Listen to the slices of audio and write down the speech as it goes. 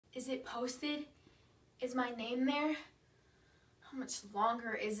Is it posted? Is my name there? How much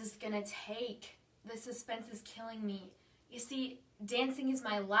longer is this gonna take? The suspense is killing me. You see, dancing is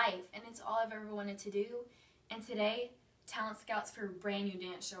my life, and it's all I've ever wanted to do. And today, talent scouts for a brand new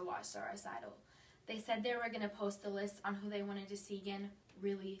dance show watched our recital. They said they were gonna post a list on who they wanted to see again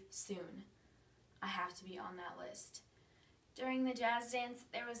really soon. I have to be on that list. During the jazz dance,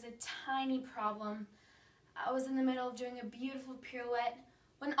 there was a tiny problem. I was in the middle of doing a beautiful pirouette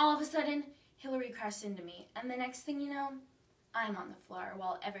when all of a sudden, Hillary crashed into me. And the next thing you know, I'm on the floor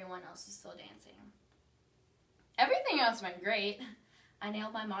while everyone else is still dancing. Everything else went great. I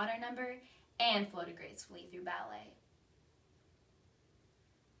nailed my modern number and floated gracefully through ballet.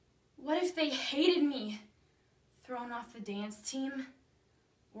 What if they hated me? Thrown off the dance team?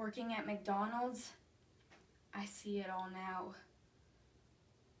 Working at McDonald's? I see it all now.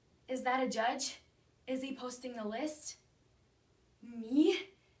 Is that a judge? Is he posting the list? Me?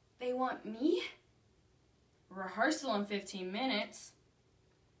 They want me? Rehearsal in 15 minutes.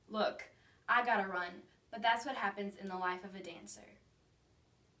 Look, I gotta run, but that's what happens in the life of a dancer.